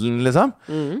handelen liksom.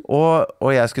 Og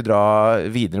jeg skulle dra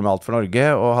videre med Alt for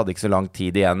Norge, og hadde ikke så lang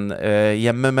tid igjen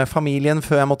hjemme med familien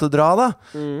før jeg måtte dra da,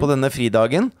 på denne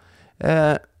fridagen.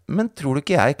 Men tror du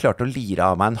ikke jeg klarte å lire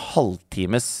av meg en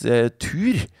halvtimes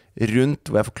tur rundt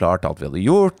hvor jeg forklarte alt vi hadde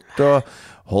gjort, og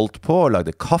holdt på og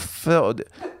lagde kaffe, og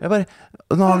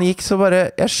når han gikk så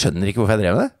bare, jeg skjønner ikke hvorfor jeg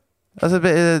drev med det. Altså,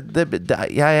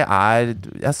 jeg er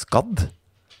skadd.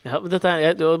 Ja, det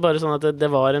var bare sånn at det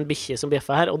var en bikkje som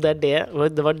bjeffa her, og det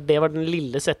var den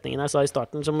lille setningen jeg sa i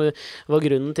starten som var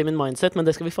grunnen til min mindset, men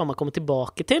det skal vi faen meg komme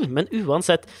tilbake til. Men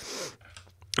uansett,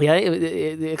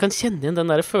 jeg kan kjenne igjen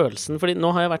den der følelsen, fordi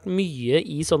nå har jeg vært mye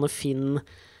i sånne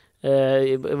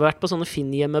vært på sånne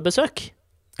Finn-hjemmebesøk.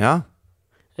 Ja.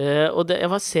 Og jeg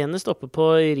var senest oppe på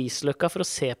Risløkka for å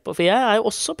se på, for jeg er jo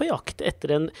også på jakt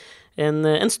etter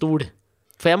en stol.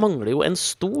 For jeg mangler jo en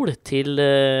stol til,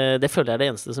 det føler jeg er det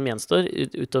eneste som gjenstår,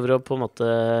 utover å på en måte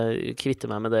kvitte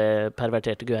meg med det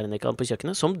perverterte Guernicaen på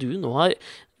kjøkkenet, som du nå har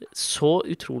så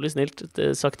utrolig snilt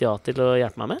sagt ja til å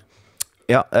hjelpe meg med.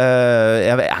 Ja,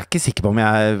 jeg er ikke sikker på om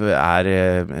jeg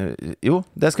jo,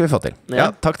 det skal vi få til.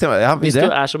 Ja, takk til meg. Ja, hvis du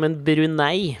er som en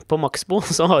Brunei på Maxbo,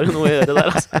 så har du noe å gjøre der,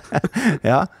 altså.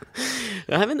 Ja,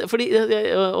 men fordi,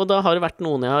 og da har det vært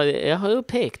noen, jeg har jo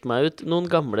pekt meg ut noen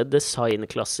gamle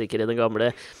designklassikere, den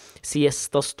gamle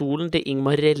siesta-stolen til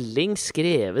Ingmar Relling,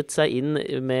 skrevet seg inn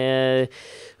med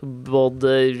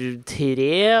både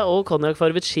tre og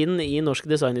konjakfarvet skinn i norsk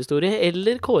designhistorie,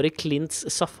 eller Kåre Klints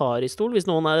safari-stol, hvis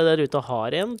noen er der ute og har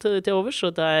en til overs,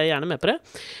 så er jeg gjerne med på det.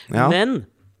 Ja. Men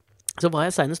så var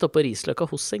jeg senest oppe på Risløkka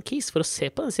hos en kis for å se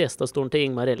på den siesta-stolen til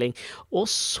Ingmar Relling, og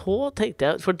så tenkte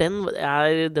jeg, for den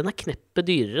er kneppe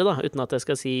dyrere da, uten at jeg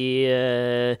skal si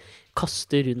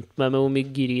kaste rundt meg med hvor mye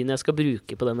gryn jeg skal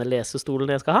bruke på denne lesestolen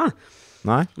jeg skal ha.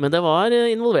 Nei. Men det var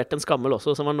involvert en skammel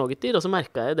også som var noe dyr, og så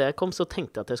merket jeg det jeg kom, så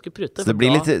tenkte jeg at jeg skulle prute. Så det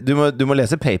blir litt, du må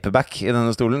lese paperback i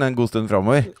denne stolen en god stund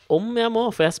fremover. Om jeg må,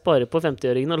 for jeg sparer på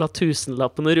 50-øringen og la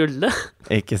tusenlappene rulle.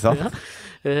 Ikke sant? Ja.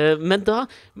 Men da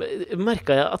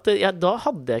merket jeg at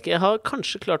jeg har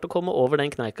kanskje klart å komme over den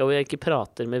kneika hvor jeg ikke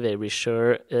prater med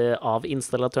Verisure av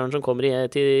installatøren som kommer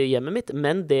til hjemmet mitt,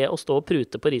 men det å stå og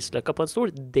prute på Risløkka på en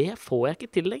stol, det får jeg ikke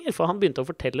til lenger, for han begynte å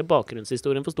fortelle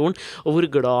bakgrunnshistorien for stolen, og hvor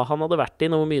glad han hadde vært i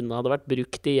når mye den hadde vært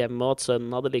brukt i hjemmet, og at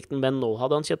sønnen hadde likt den, men nå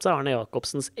hadde han kjøpt seg Arne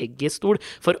Jacobsens eggestol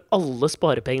for alle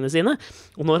sparepengene sine,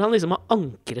 og når han liksom har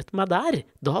ankret meg der,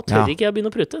 da tør ikke jeg begynne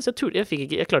å prute, så jeg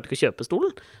klarte ikke å kjøpe stolen,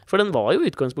 for den var jo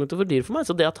utgangspunktet for dyr for meg,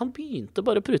 så det at han begynte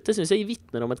bare å prute, synes jeg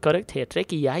vitner om et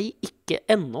karaktertrekk jeg ikke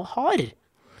ennå har.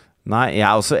 Nei, jeg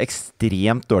er også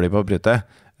ekstremt dårlig på å prute.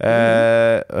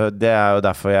 Det er jo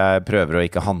derfor jeg prøver å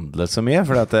ikke handle så mye,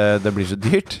 for det blir så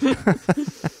dyrt.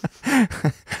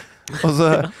 Og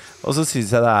så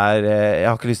synes jeg jeg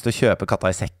har ikke lyst til å kjøpe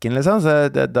katta i sekken liksom, så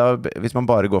hvis man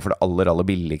bare går for det aller, aller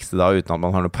billigste da, uten at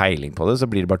man har noe peiling på det, så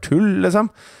blir det bare tull liksom.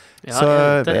 Ja, så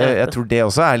jeg tror det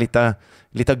også er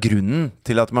litt av grunnen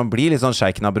til at man blir litt sånn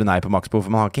Sjeiken av Brunei på Maxbo,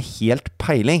 for man har ikke helt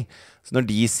peiling. Så når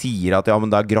de sier at ja, men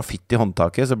det er graffiti i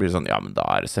håndtaket, så blir det sånn, ja, men da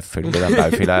er det selvfølgelig den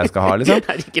baufila jeg skal ha, liksom.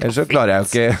 Ellers så klarer jeg jo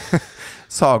ikke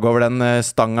sage over den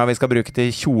stanga vi skal bruke til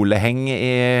kjoleheng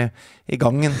i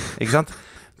gangen, ikke sant?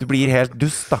 Du blir helt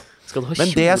dust, da. Skal du ha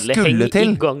kjoleheng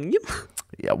i gangen?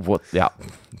 Ja, ja.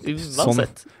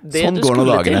 Uansett. Sånn går nå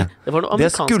dagene. Det var noen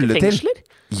amerikanske fengsler?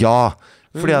 Ja,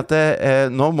 fordi at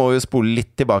nå må vi jo spole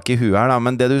litt tilbake i huet her da,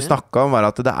 men det du snakket om var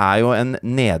at det er jo en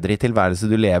nedrig tilværelse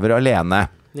du lever alene.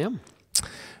 Ja.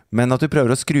 Men at du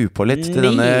prøver å skru på litt til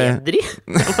denne... Nedrig?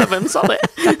 Hvem sa det?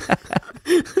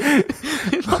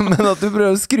 Men at du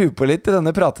prøver å skru på litt til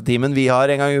denne pratetimen vi har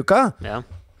en gang i uka. Ja.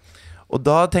 Og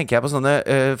da tenker jeg på sånne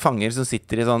fanger som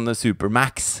sitter i sånn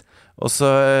Supermax. Og så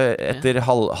etter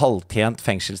halvtjent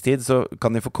fengselstid så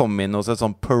kan de få komme inn hos et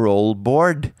sånn parole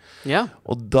board. Ja.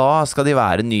 Og da skal de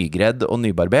være nygredd og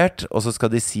nybarbert, og så skal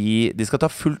de de skal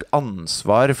ta fullt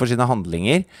ansvar for sine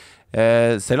handlinger.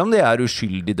 Selv om de er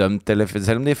uskyldig dømt, eller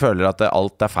selv om de føler at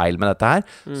alt er feil med dette her,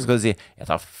 så skal de si jeg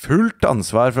tar fullt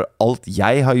ansvar for alt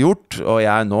jeg har gjort, og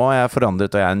nå er jeg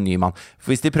forandret, og jeg er en ny mann.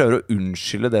 For hvis de prøver å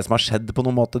unnskylde det som har skjedd på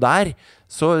noen måte der,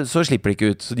 så slipper de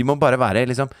ikke ut. Så de må bare være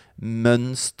liksom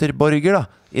mønsterborger da,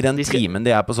 i den timen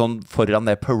de er på sånn foran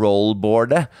det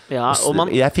parole-boardet. Ja,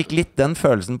 jeg fikk litt den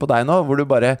følelsen på deg nå, hvor du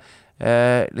bare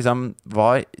liksom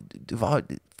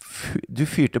du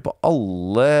fyrte på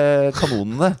alle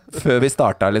kanonene før vi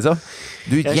startet, liksom.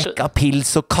 Du jekka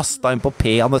pils og kastet inn på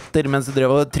peanøtter mens du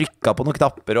drev og trykket på noen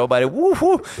knapper og bare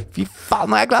woho, fy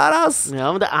faen er jeg klar, ass!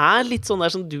 Ja, men det er litt sånn der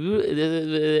som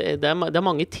det er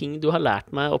mange ting du har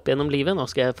lært meg opp gjennom livet. Nå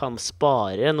skal jeg faen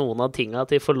spare noen av tingene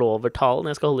til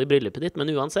forlovertalen jeg skal holde i bryllupet ditt,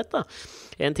 men uansett da,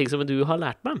 en ting som du har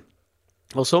lært meg,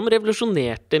 og som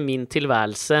revolusjonerte min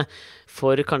tilværelse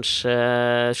for kanskje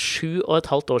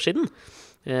 7,5 år siden.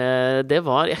 Det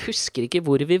var, jeg husker ikke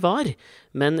hvor vi var,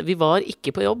 men vi var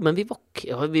ikke på jobb, men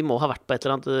vi må ha vært på et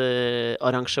eller annet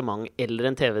arrangement eller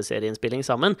en TV-serieinnspilling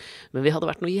sammen, men vi hadde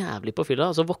vært noe jævlig på fylla,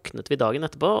 og så våknet vi dagen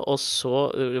etterpå, og så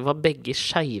var begge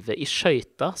skeive i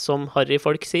skøyta, som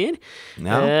harryfolk sier.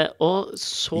 Ja. Og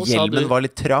så hjelmen sa du, var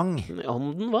litt trang.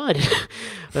 om den var,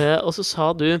 og så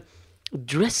sa du,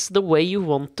 dress the way you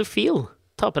want to feel.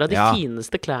 Ta på deg de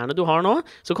fineste klærne du har nå,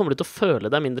 så kommer du til å føle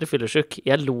deg mindre fyllesyk.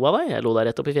 Jeg lo av deg, jeg lo deg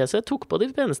rett opp i fjeset, tok på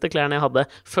de peneste klærne jeg hadde,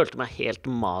 følte meg helt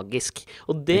magisk.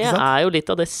 Og det er jo litt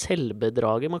av det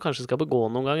selvbedraget man kanskje skal begå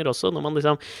noen ganger også, når man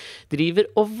liksom driver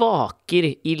og vaker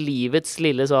i livets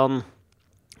lille sånn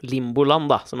limboland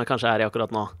da, som jeg kanskje er i akkurat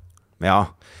nå.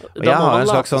 Ja, og jeg har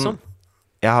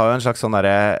jo en slags sånn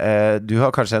derre du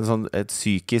har kanskje et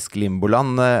psykisk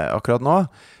limboland akkurat nå.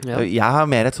 Ja. Jeg har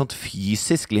mer et sånt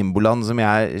fysisk limboland som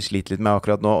jeg sliter litt med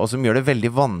akkurat nå, og som gjør det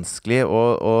veldig vanskelig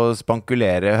å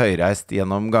spankulere høyreist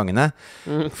gjennom gangene.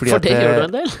 For det gjør du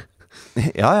en del?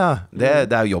 Ja, det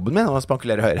er jo jobben min å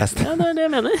spankulere høyreist. Ja, det er det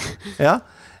jeg mener. Ja,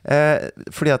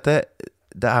 fordi at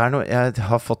det er noe jeg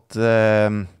har fått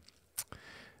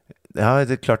jeg har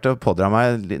klart å pådra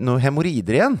meg noen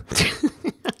hemorrider igjen.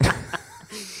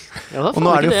 Ja, det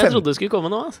var ikke det jeg trodde det skulle komme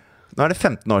nå, altså. Nå er det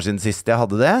 15 år siden sist jeg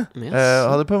hadde det. Yes.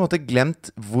 Hadde på en måte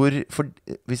glemt for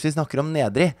hvis vi snakker om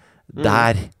nedrig,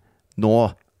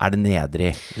 nå er det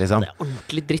nedrig, liksom. Det er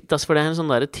ordentlig dritt, altså, for det er en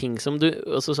sånn der ting som du,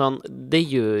 altså sånn, det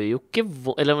gjør jo ikke,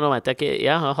 eller nå vet jeg ikke,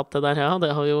 jeg har hatt det der,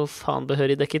 det har jo faen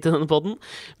behørig dekket i denne podden,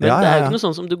 men det er jo ikke noe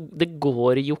sånn som det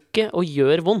går jo ikke og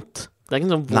gjør vondt. Det er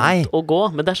ikke sånn vondt å gå,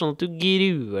 men det er sånn at du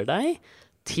gruer deg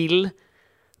til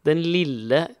den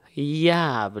lille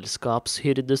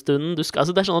jævelskapshyrdestunden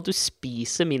altså det er sånn at du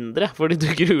spiser mindre fordi du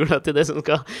gruer deg til det som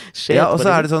skal skje. Ja, og så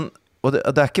er det sånn, og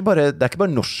det er ikke bare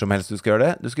når som helst du skal gjøre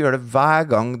det. Du skal gjøre det hver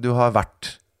gang du har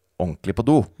vært ordentlig på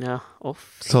do. Ja,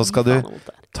 så skal du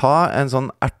ta en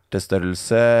sånn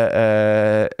ertestørrelse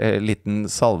liten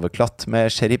salveklatt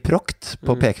med sherryprokt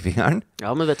på pekefingeren.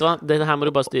 Ja, men vet du hva? Det her må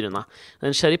du bare styre unna.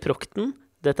 Den sherryprokten,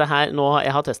 dette her,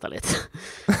 jeg har testet litt.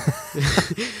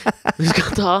 Du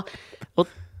skal ta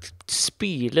og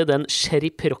spyle den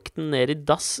sherryprokten ned i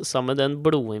dass sammen med den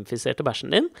blodinfiserte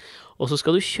bæsjen din, og så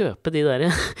skal du kjøpe de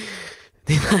der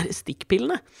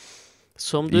stikkpillene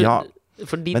som du,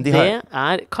 fordi det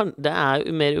er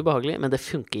jo mer ubehagelig, men det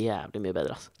funker jævlig mye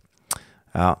bedre, altså.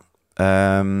 Ja,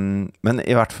 men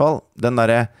i hvert fall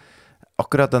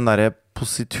akkurat den der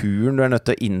posituren du er nødt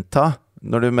til å innta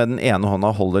når du med den ene hånda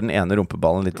holder den ene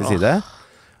rumpeballen litt til side.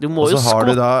 Du må jo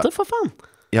skvatte, for faen.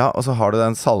 Ja, og så har du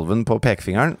den salven på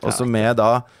pekefingeren, og så med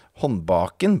da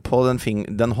håndbaken på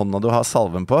den hånda du har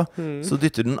salven på, så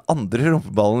dytter den andre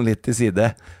rumpeballen litt til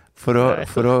side for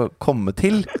å komme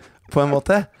til, på en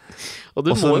måte.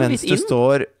 Og så mens du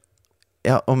står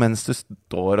og mens du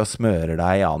står og smører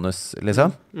deg i anus,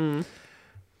 liksom,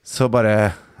 så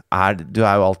bare du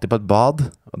er jo alltid på et bad,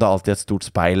 og det er alltid et stort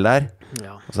speil der,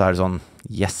 og så er det sånn,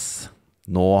 yes,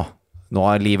 nå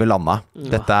er livet landet.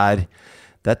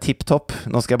 Det er tipptopp.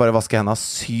 Nå skal jeg bare vaske hendene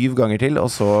 7 ganger til, og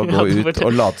så gå ut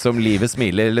og late som livet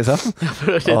smiler, liksom.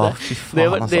 Fy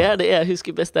faen, det er det jeg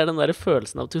husker best, det er den der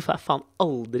følelsen av at du får faen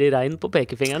aldri regn på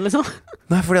pekefingeren, liksom.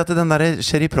 Nei, fordi at den der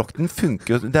sherryprokten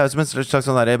funker jo, det er jo som en slags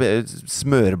sånn der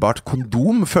smørbart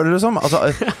kondom, føler du som.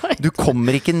 Altså, du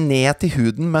kommer ikke ned til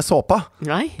huden med såpa.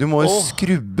 Nei. Du må jo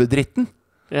skrubbe dritten.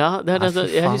 Ja, det er det.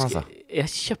 Jeg husker, jeg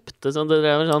kjøpte sånn, det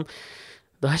var sånn,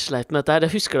 Da jeg sleit med dette her,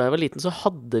 jeg husker da jeg var liten, så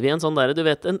hadde vi en sånn der, du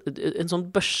vet, en sånn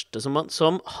børste som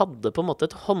hadde på en måte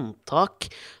et håndtak,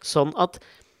 sånn at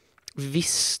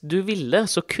hvis du ville,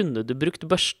 så kunne du brukt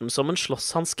børsten som en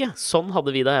slåsshanske. Sånn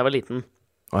hadde vi da jeg var liten.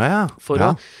 Ja.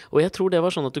 Og jeg tror det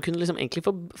var sånn at du kunne liksom egentlig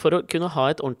for å kunne ha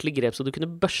et ordentlig grep, så du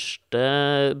kunne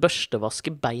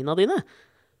børstevaske beina dine.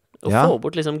 Og få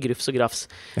bort liksom grufs og grafs.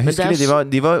 Jeg husker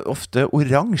de var ofte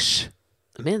oransje.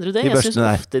 Mener du det? Jeg synes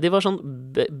ofte de var sånn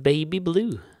baby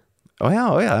blue.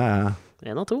 Ja.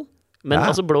 En av to. Men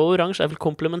altså blå og oransje er vel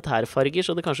komplementærfarger,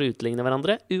 så det kanskje utligner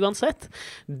hverandre. Uansett,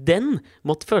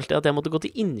 følte jeg at jeg måtte gå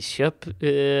til innkjøp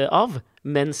av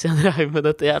mens jeg drev med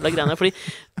dette jævla greiene. Fordi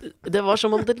det var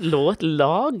som om det lå et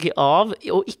lag av,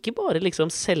 og ikke bare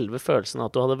liksom selve følelsen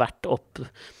at du hadde vært opp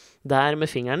der med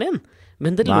fingeren din,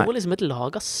 men det lå liksom et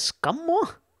lag av skam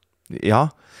også. Ja,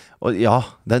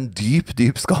 det er en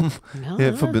dyp skam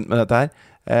forbundet med dette her.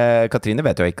 Katrine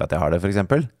vet jo ikke at jeg har det, for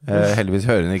eksempel. Heldigvis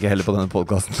hører hun ikke heller på denne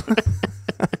podcasten.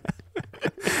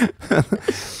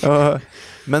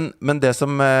 Men det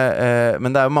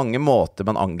er jo mange måter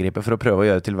man angriper for å prøve å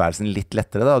gjøre tilværelsen litt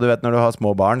lettere da. Du vet, når du har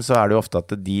små barn, så er det jo ofte at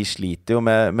de sliter jo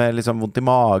med liksom vondt i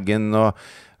magen, og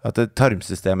at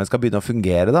tarmsystemet skal begynne å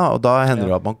fungere da. Og da hender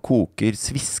det at man koker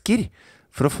svisker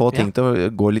for å få ting til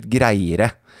å gå litt greiere.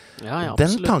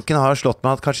 Den tanken har slått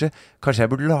meg at kanskje jeg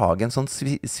burde lage en sånn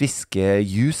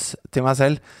sviskejus til meg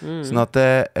selv, sånn at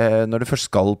når du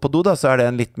først skal på do da, så er det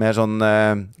en litt mer sånn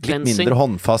litt mindre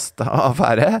håndfast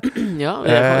affære. Ja,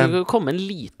 jeg kan komme en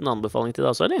liten anbefaling til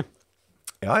deg også, eller?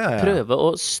 Ja. Prøve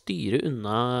å styre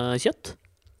unna kjøtt.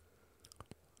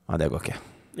 Ja, det går ikke.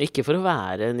 Ikke for å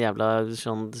være en jævla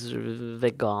sånn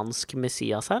vegansk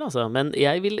messias her, altså. Men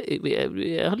jeg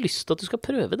har lyst til at du skal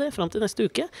prøve det frem til neste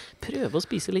uke. Prøve å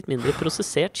spise litt mindre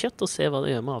prosessert kjøtt og se hva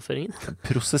det gjør med avføringen.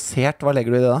 Prosessert? Hva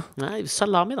legger du i det da? Nei,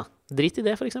 salami da. Drit i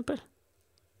det, for eksempel.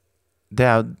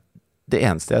 Det er jo det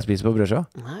eneste jeg spiser på brødskiva.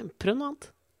 Nei, prøv noe annet.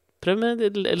 Prøv med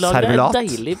Servelat?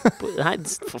 Nei,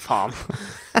 for faen.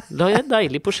 Lag et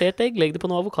deilig posjert egg, legg det på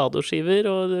noen avokadoskiver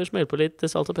og smør på litt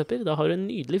salt og pepper. Da har du en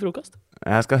nydelig frokost.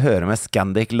 Jeg skal høre med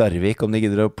Scandic Larvik om de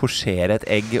gidder å posjere et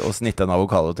egg og snitte en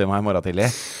avokado til meg i morgen tidlig.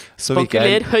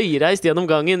 Spankuler høyreist gjennom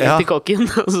gangen til kokken,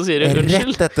 og så sier du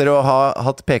unnskyld. Rett etter å ha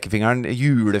hatt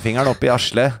julefingeren opp i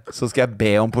arslet, så skal jeg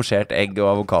be om posjert egg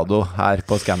og avokado her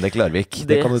på Scandic Larvik.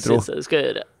 Det kan du tro. Det synes jeg du skal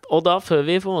gjøre. Og da, før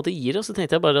vi på en måte gir oss, så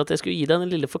tenkte jeg bare at jeg skulle gi deg den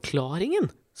lille forklaringen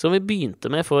som vi begynte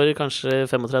med for kanskje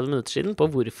 35 minutter siden, på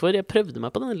hvorfor jeg prøvde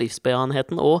meg på denne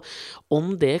livsbejaenheten, og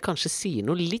om det kanskje sier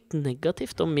noe litt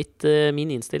negativt om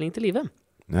min innstilling til livet.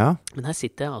 Ja. Men her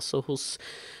sitter jeg altså hos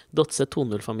Dotse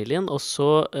 2.0-familien, og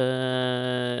så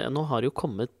nå har jo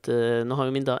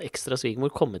min da ekstra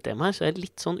svigermor kommet hjem her, så jeg er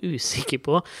litt sånn usikker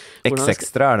på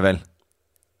X-ekstra er det vel?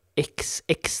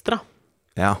 X-ekstra.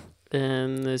 Ja.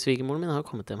 Svigermoren min har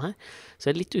kommet hjem her, så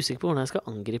jeg er litt usikker på hvordan jeg skal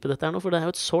angripe dette her nå, for det er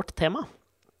jo et sårt tema.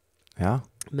 Ja.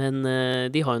 Men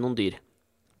de har jo noen dyr.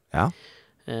 Ja.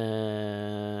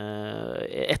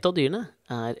 Et av dyrene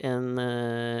er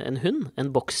en hund,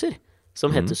 en bokser,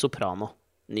 som heter Soprano.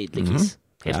 Nydelig kiss.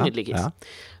 Helt nydelig kiss. Ja.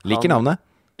 Liker navnet?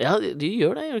 Ja, du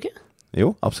gjør det, gjør du ikke?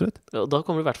 Jo, absolutt. Og da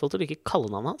kommer du i hvert fall til å like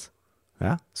kallenavnet hans.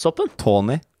 Ja. Soppen.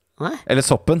 Tony. Nei. Eller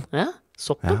Soppen. Ja,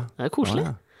 Soppen. Ja. Det er koselig.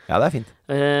 Ja, det er fint.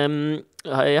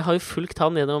 Jeg har jo fulgt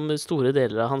han gjennom store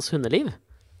deler av hans hundeliv.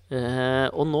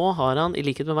 Og nå har han, i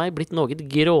likhet med meg, blitt noe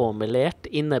gråmelert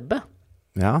i nebbet.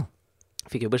 Ja.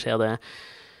 Fikk jo beskjed av det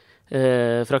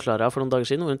fra Clara for noen dager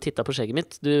siden, hvor hun tittet på skjegget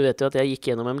mitt. Du vet jo at jeg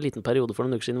gikk gjennom en liten periode for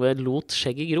noen uker siden hvor jeg lot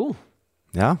skjegget gro.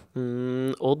 Ja.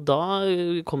 Og da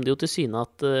kom det jo til syne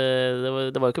at det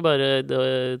var jo ikke bare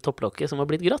topplokket som var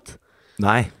blitt grått.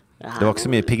 Nei, det var ikke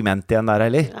så mye pigment igjen der,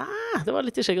 heller. Ja, det var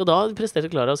litt i skjegget, og da presterte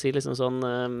Clara å si liksom sånn,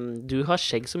 du har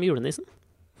skjegg som julenissen.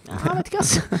 Ja, jeg vet ikke,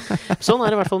 ass. Sånn er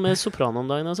det i hvert fall med Soprano om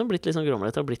dagen, som blitt litt sånn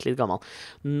gromlet og blitt litt gammel.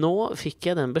 Nå fikk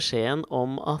jeg den beskjeden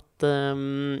om at,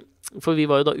 for vi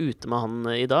var jo da ute med han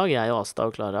i dag, jeg og Asta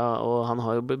og Clara, og han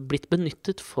har jo blitt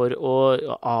benyttet for å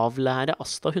avlære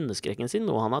Asta hundeskrekken sin,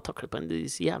 noe han har taklet på en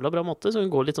jævla bra måte, så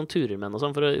hun går litt sånn turer med henne og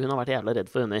sånn, for hun har vært jævla redd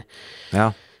for hunder.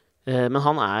 Ja. Men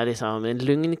han er liksom en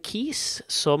lugn kis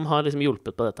som har liksom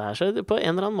hjulpet på dette her, så på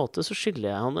en eller annen måte så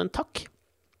skylder jeg han en takk.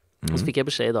 Og så fikk jeg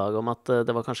beskjed i dag om at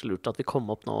det var kanskje lurt at vi kom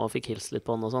opp nå og fikk hilse litt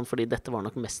på han og sånn, fordi dette var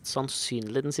nok mest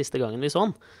sannsynlig den siste gangen vi så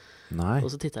han. Nei. Og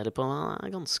så tittet jeg litt på han, han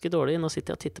er ganske dårlig, nå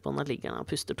sitter jeg og titter på han, der ligger han og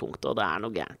puster tungt, og det er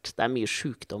noe gærent. Det er mye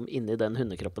sykdom inni den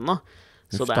hundekroppen nå.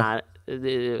 Så jeg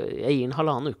gir en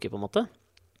 1,5 uke på en måte.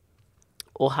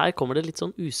 Og her kommer det litt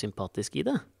sånn usympatisk i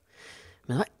det.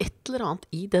 Men det var et eller annet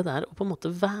i det der å på en måte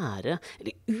være,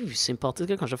 eller usympatisk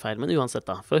er kanskje feil, men uansett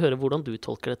da, for å høre hvordan du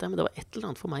tolker dette, men det var et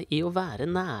eller annet for meg i å være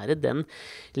nære den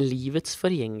livets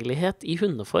forgjengelighet i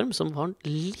hundeform, som var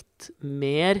litt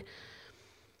mer,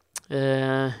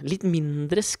 litt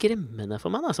mindre skremmende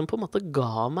for meg da, som på en måte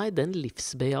ga meg den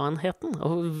livsbejaenheten,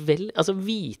 og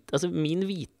altså min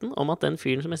viten om at den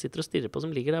fyren som jeg sitter og stirrer på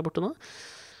som ligger der borte nå,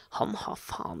 han har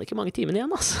faen ikke mange timer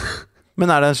igjen, altså. Men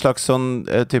er det en slags sånn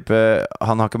type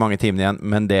han har ikke mange timer igjen,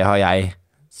 men det har jeg,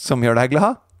 som gjør deg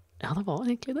glad? Ja, det var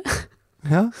egentlig det.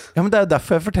 Ja, men det er jo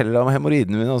derfor jeg forteller deg om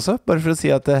hemorroidene mine også, bare for å si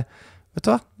at vet du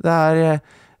hva, det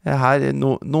er her,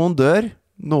 noen dør,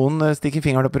 noen stikker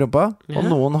fingeren opp i rumpa, og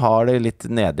noen har det litt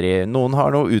nedri, noen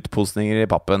har noen utposninger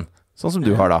i pappen, sånn som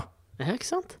du har da. Ja, ikke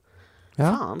sant?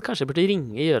 Ja. Faen, kanskje jeg burde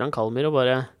ringe Gøran Kalmyr og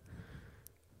bare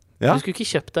Du skulle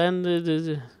ikke kjøpt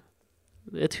deg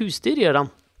et husdyr,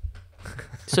 Gøran.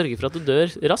 Sørge for at du dør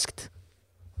raskt.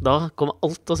 Da kommer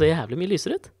alt til å se jævlig mye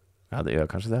lysere ut. Ja, det gjør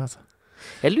kanskje det, altså.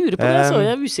 Jeg lurer på det, så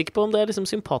jeg er usikker på om det er liksom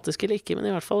sympatisk eller ikke, men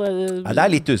i hvert fall Nei, det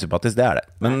er litt usympatisk, det er det.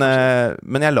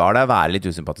 Men jeg lar deg være litt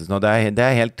usympatisk nå. Det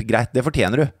er helt greit, det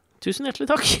fortjener du. Tusen hjertelig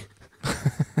takk.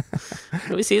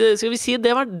 Skal vi si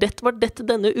det var dette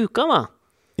denne uka, da?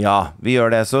 Ja, vi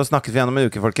gjør det. Så snakkes vi igjen om en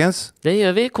uke, folkens. Det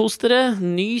gjør vi. Kos dere.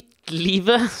 Nyt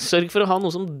livet. Sørg for å ha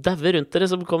noe som dauer rundt dere,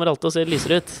 som kommer alltid til å se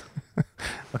lysere ut.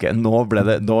 Ok, nå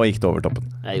gikk det over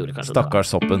toppen. Jeg gjorde kanskje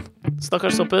Stakkars soppen.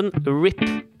 Stakkars soppen. RIP.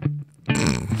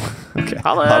 Okay,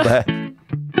 Ha det. Ha det.